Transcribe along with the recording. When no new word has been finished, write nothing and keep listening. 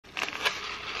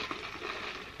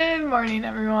morning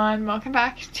everyone, welcome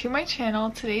back to my channel.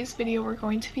 Today's video we're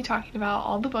going to be talking about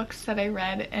all the books that I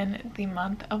read in the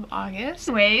month of August.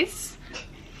 Anyways,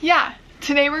 yeah,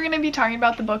 today we're going to be talking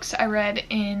about the books I read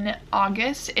in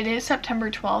August. It is September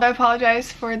 12th. I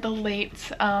apologize for the late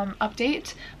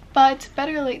update, but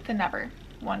better late than never,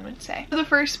 one would say. The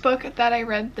first book that I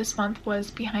read this month was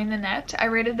Behind the Net. I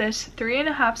rated this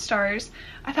 3.5 stars.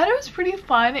 I thought it was pretty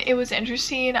fun. It was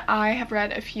interesting. I have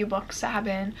read a few books that have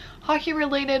been hockey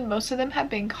related. Most of them have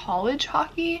been college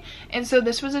hockey, and so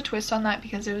this was a twist on that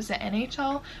because it was the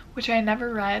NHL, which I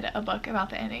never read a book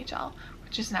about the NHL,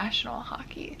 which is National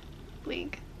Hockey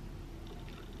League,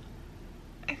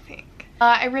 I think.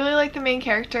 I really like the main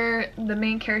character. The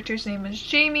main character's name is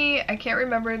Jamie. I can't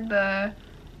remember the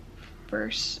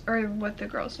first or what the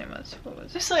girl's name was. What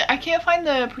was it? Just like, I can't find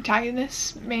the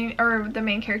protagonist's the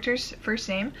main character's first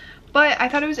name, but I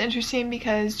thought it was interesting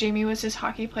because Jamie was this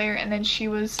hockey player and then she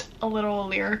was a little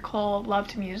lyrical,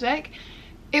 loved music.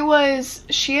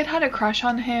 She had a crush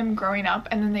on him growing up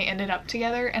and then they ended up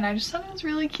together, and I just thought it was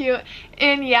really cute.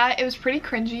 And yeah, it was pretty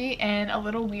cringy and a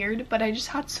little weird, but I just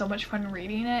had so much fun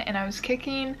reading it and I was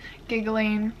kicking,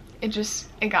 giggling.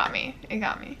 It got me.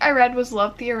 I read was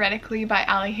Love Theoretically by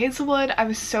Ali Hazelwood. I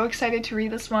was so excited to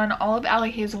read this one. All of Ali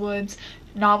Hazelwood's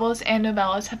novels and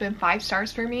novellas have been 5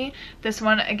 stars for me. This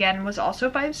one again was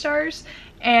also 5 stars,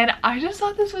 and I just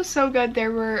thought this was so good.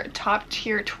 There were top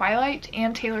tier Twilight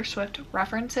and Taylor Swift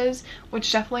references,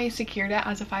 which definitely secured it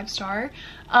as a 5 star.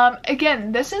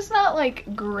 Again, this is not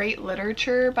like great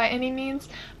literature by any means,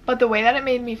 but the way that it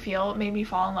made me feel made me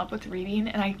fall in love with reading,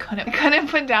 and I couldn't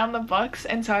put down the books,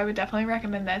 and so I would definitely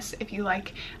recommend this if you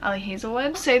like Ali Hazelwood.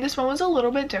 I'll say this one was a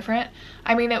little bit different.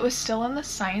 I mean, it was still in the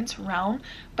science realm,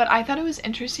 but I thought it was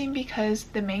interesting because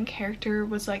the main character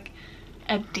was like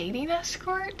a dating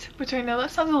escort, which I know that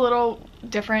sounds a little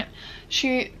different.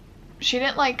 She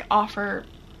didn't like offer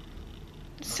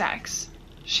sex.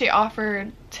 She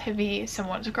offered to be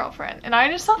someone's girlfriend, and I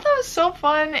just thought that was so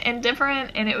fun and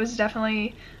different, and it was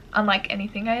definitely unlike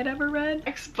anything I had ever read.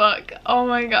 Next book, oh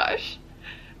my gosh,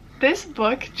 this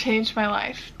book changed my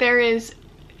life. There is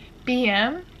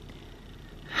BM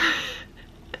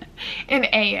and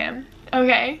AM,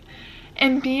 okay?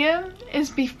 And BM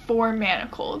is before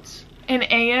Manacled, and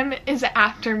AM is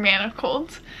after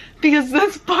Manacled, because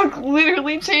this book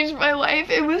literally changed my life.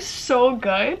 It was so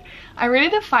good. I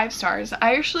rated it 5 stars.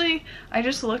 I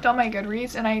just looked on my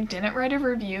Goodreads and I didn't write a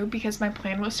review because my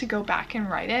plan was to go back and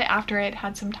write it after I had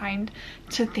had some time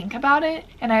to think about it,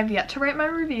 and I have yet to write my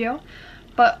review.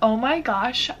 But oh my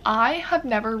gosh, I have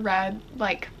never read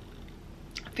like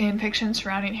fan fiction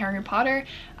surrounding Harry Potter.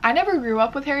 I never grew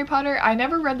up with Harry Potter. I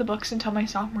never read the books until my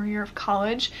sophomore year of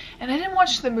college, and I didn't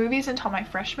watch the movies until my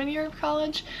freshman year of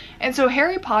college. And so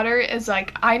Harry Potter is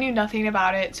like, I knew nothing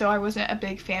about it, so I wasn't a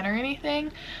big fan or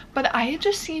anything, but I had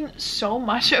just seen so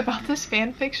much about this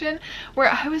fan fiction where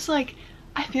I was like,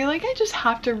 I feel like I just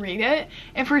have to read it.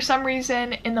 And for some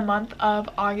reason in the month of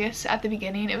August at the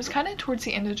beginning, it was kind of towards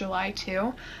the end of July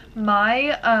too,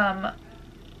 my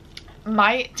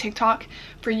TikTok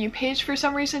For You page for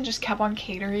some reason just kept on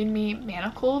catering me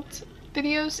Manacled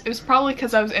videos. It was probably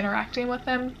because I was interacting with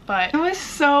them, but it was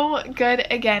so good.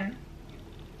 Again,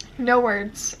 no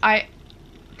words. I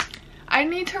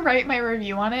need to write my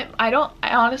review on it. I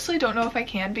honestly don't know if I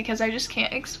can, because I just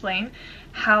can't explain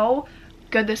how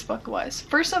good this book was.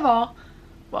 First of all,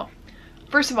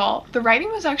 the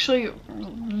writing was actually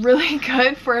really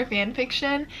good for a fan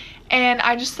fiction, and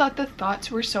I just thought the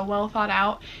thoughts were so well thought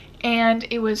out. And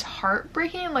it was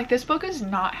heartbreaking. Like, this book is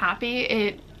not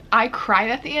happy. I cried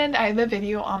at the end. I have a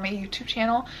video on my YouTube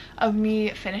channel of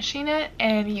me finishing it,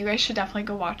 and you guys should definitely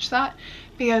go watch that,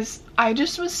 because I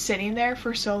just was sitting there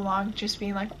for so long just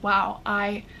being like, wow,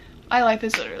 my life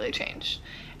has literally changed.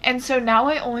 And so now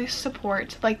I only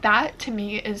support, like, that to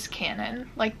me is canon.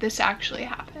 Like, this actually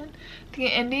happened.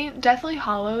 The ending, Deathly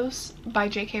Hallows by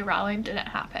J.K. Rowling didn't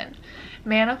happen.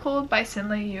 Manacled by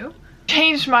Sin-Lei Yu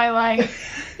changed my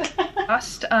life.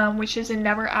 Lost, which is a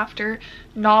Never After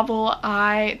novel.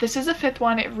 This is the 5th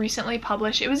one. It recently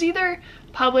published. It was either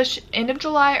published end of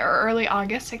July or early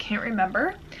August. I can't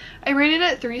remember. I rated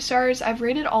it 3 stars. I've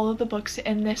rated all of the books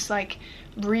in this like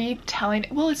retelling.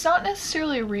 Well, it's not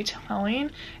necessarily a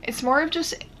retelling. It's more of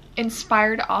just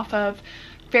inspired off of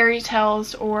fairy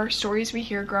tales or stories we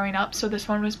hear growing up. So this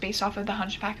one was based off of The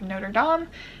Hunchback of Notre Dame,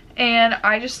 and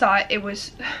I just thought it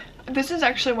was this is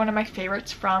actually one of my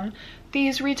favorites from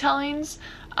these retellings.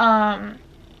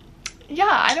 Yeah,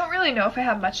 I don't really know if I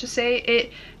have much to say.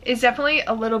 It is definitely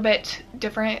a little bit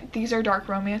different. These are dark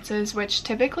romances, which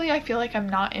typically I feel like I'm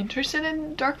not interested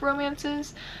in dark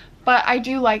romances, but I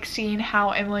do like seeing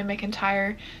how Emily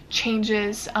McIntyre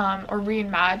changes or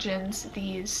reimagines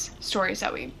these stories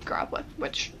that we grew up with,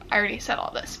 which I already said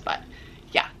all this, but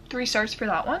yeah, 3 stars for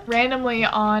that one. Randomly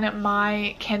on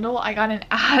my Kindle, I got an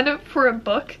ad for a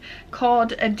book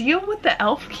called A Deal with the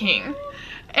Elf King.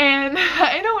 And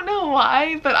I don't know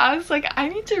why, but I was like, I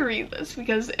need to read this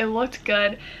because it looked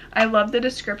good. I love the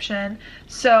description.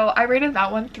 So I rated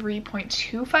that one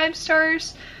 3.25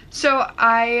 stars. So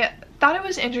I thought it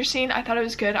was interesting. I thought it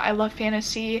was good. I love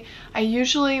fantasy. I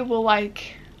usually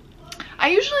like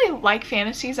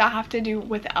fantasies that have to do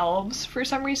with elves for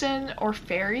some reason, or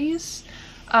fairies,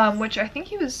 which I think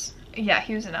he was an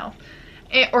elf.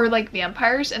 Or like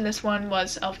vampires, and this one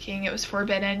was Elf King. It was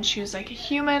forbidden. She was like a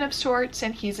human of sorts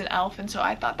and he's an elf, and so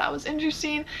I thought that was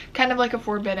interesting, kind of like a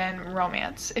forbidden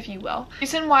romance, if you will. The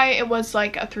reason why it was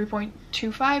like a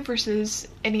 3.25 versus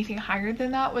anything higher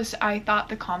than that was I thought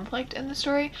the conflict in the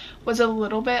story was a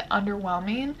little bit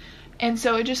underwhelming, and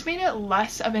so it just made it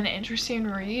less of an interesting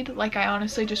read. Like, I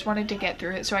honestly just wanted to get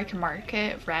through it so I can mark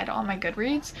it read on my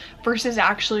Goodreads versus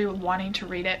actually wanting to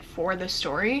read it for the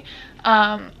story.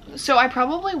 So I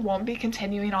probably won't be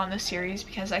continuing on the series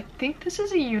because I think this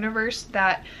is a universe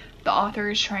that the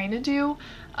author is trying to do,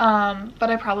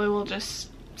 but I probably will just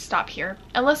stop here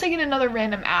unless I get another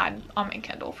random ad on my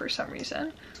Kindle for some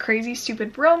reason. Crazy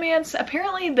Stupid Romance.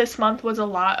 Apparently this month was a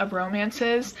lot of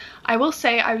romances. I will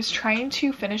say I was trying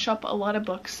to finish up a lot of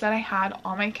books that I had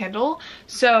on my Kindle,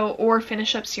 or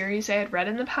finish up series I had read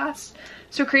in the past.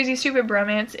 So Crazy Stupid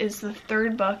Romance is the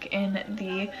 3rd book in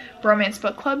the Romance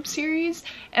Book Club series,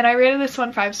 and I rated this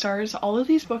one 5 stars. All of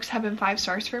these books have been 5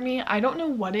 stars for me. I don't know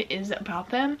what it is about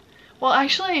them. Well,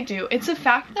 actually I do. It's the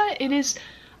fact that it is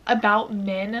about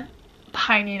men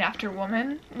pining after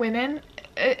women,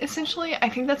 essentially. I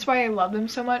think that's why I love them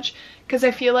so much, because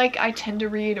I feel like I tend to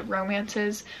read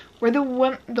romances where the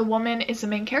woman is the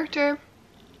main character,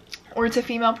 or it's a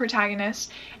female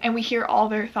protagonist, and we hear all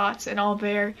their thoughts and all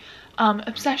their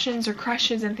obsessions or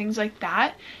crushes and things like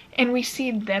that, and we see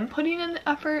them putting in the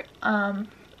effort in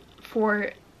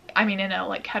a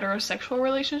like heterosexual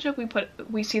relationship,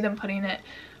 we see them putting it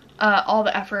all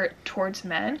the effort towards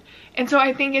men. And so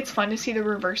I think it's fun to see the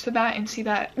reverse of that and see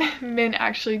that men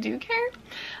actually do care.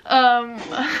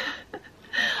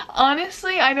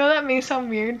 Honestly, I know that may sound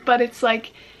weird, but it's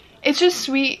like, it's just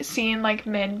sweet seeing like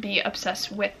men be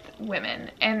obsessed with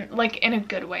women, and like in a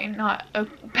good way, not a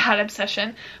bad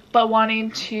obsession, but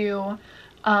wanting to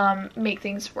make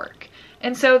things work.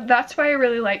 And so that's why I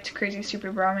really liked Crazy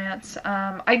Stupid Romance.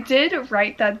 I did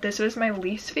write that this was my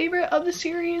least favorite of the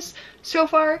series so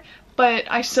far, but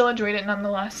I still enjoyed it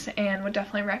nonetheless and would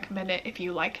definitely recommend it if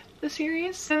you like the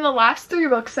series. And the last 3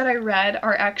 books that I read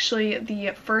are actually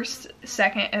the 1st,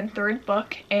 2nd, and 3rd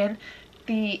book in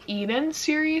the Eden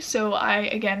series. So I,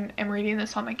 again, am reading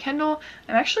this on my Kindle.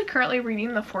 I'm actually currently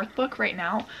reading the 4th book right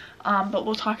now, but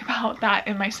we'll talk about that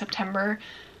in my September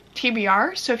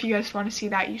TBR, so if you guys want to see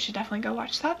that, you should definitely go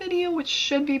watch that video, which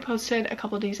should be posted a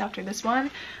couple days after this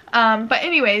one. But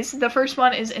anyways, the first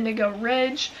one is Indigo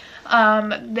Ridge.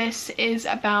 This is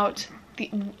about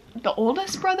the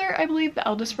oldest brother, I believe, the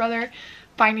eldest brother,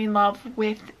 finding love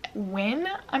with Wynn,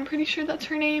 I'm pretty sure that's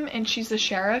her name, and she's the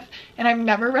sheriff. And I've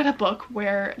never read a book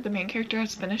where the main character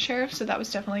has been a sheriff, so that was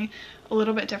definitely a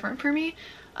little bit different for me.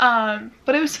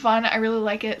 But it was fun. I really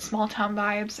like it. Small town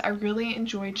vibes. I really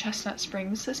enjoyed Chestnut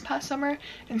Springs this past summer,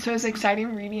 and so it was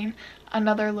exciting reading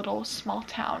another little small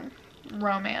town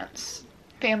romance,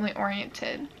 family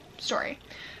oriented story.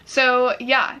 So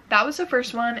yeah, that was the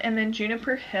first one. And then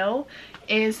Juniper Hill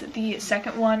is the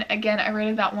second one. Again, I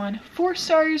rated that one 4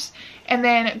 stars, and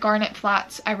then Garnet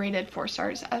Flats I rated 4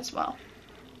 stars as well.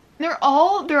 They're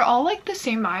all like the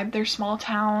same vibe. They're small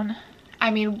town. I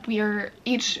mean,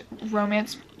 each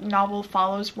romance novel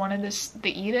follows one of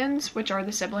the Edens, which are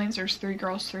the siblings. There's 3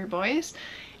 girls, 3 boys,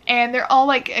 and they're all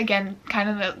like, again, kind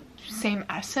of the same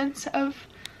essence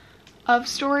of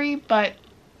story, but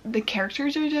the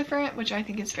characters are different, which I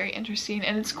think is very interesting.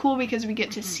 And it's cool because we get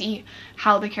to see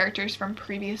how the characters from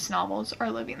previous novels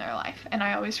are living their life, and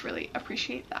I always really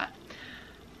appreciate that.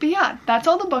 But yeah, that's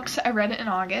all the books I read in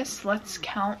August. Let's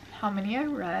count how many I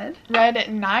read.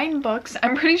 Read 9 books.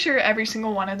 I'm pretty sure every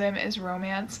single one of them is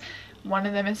romance. One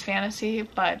of them is fantasy,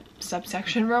 but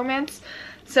subsection romance.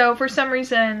 So for some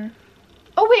reason...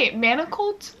 Oh wait,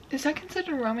 Manacled? Is that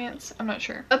considered romance? I'm not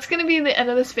sure. That's gonna be the end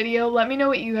of this video. Let me know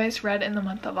what you guys read in the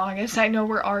month of August. I know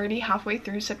we're already halfway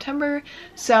through September,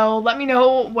 so let me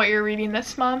know what you're reading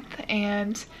this month,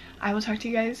 and I will talk to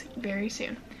you guys very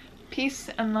soon. Peace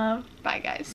and love. Bye, guys.